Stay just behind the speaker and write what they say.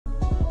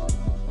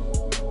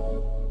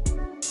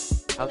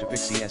How to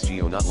fix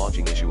CSGO not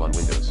launching issue on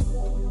Windows.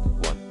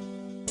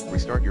 1.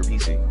 Restart your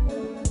PC.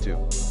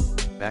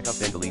 2. Backup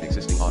then delete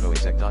existing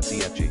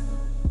autoexec.cfg.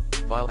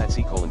 File at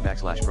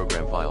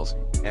c:\program files,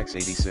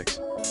 x86,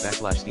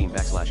 /steam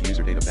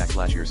 /user data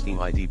 /your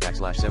steam id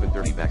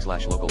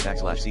 /730 local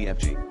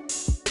 /cfg.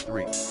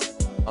 3.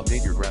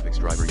 Update your graphics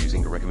driver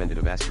using the recommended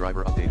Avast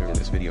driver updater in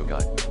this video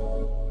guide.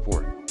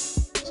 4.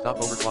 Stop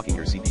overclocking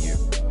your CPU.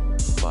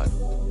 5.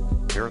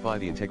 Verify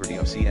the integrity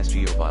of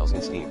CSGO files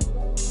in Steam.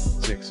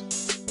 6.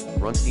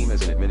 Run Steam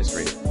as an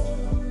administrator.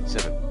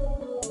 7.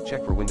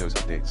 Check for Windows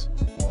updates.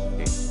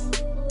 8.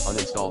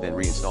 Uninstall then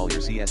reinstall your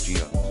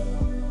CSGO.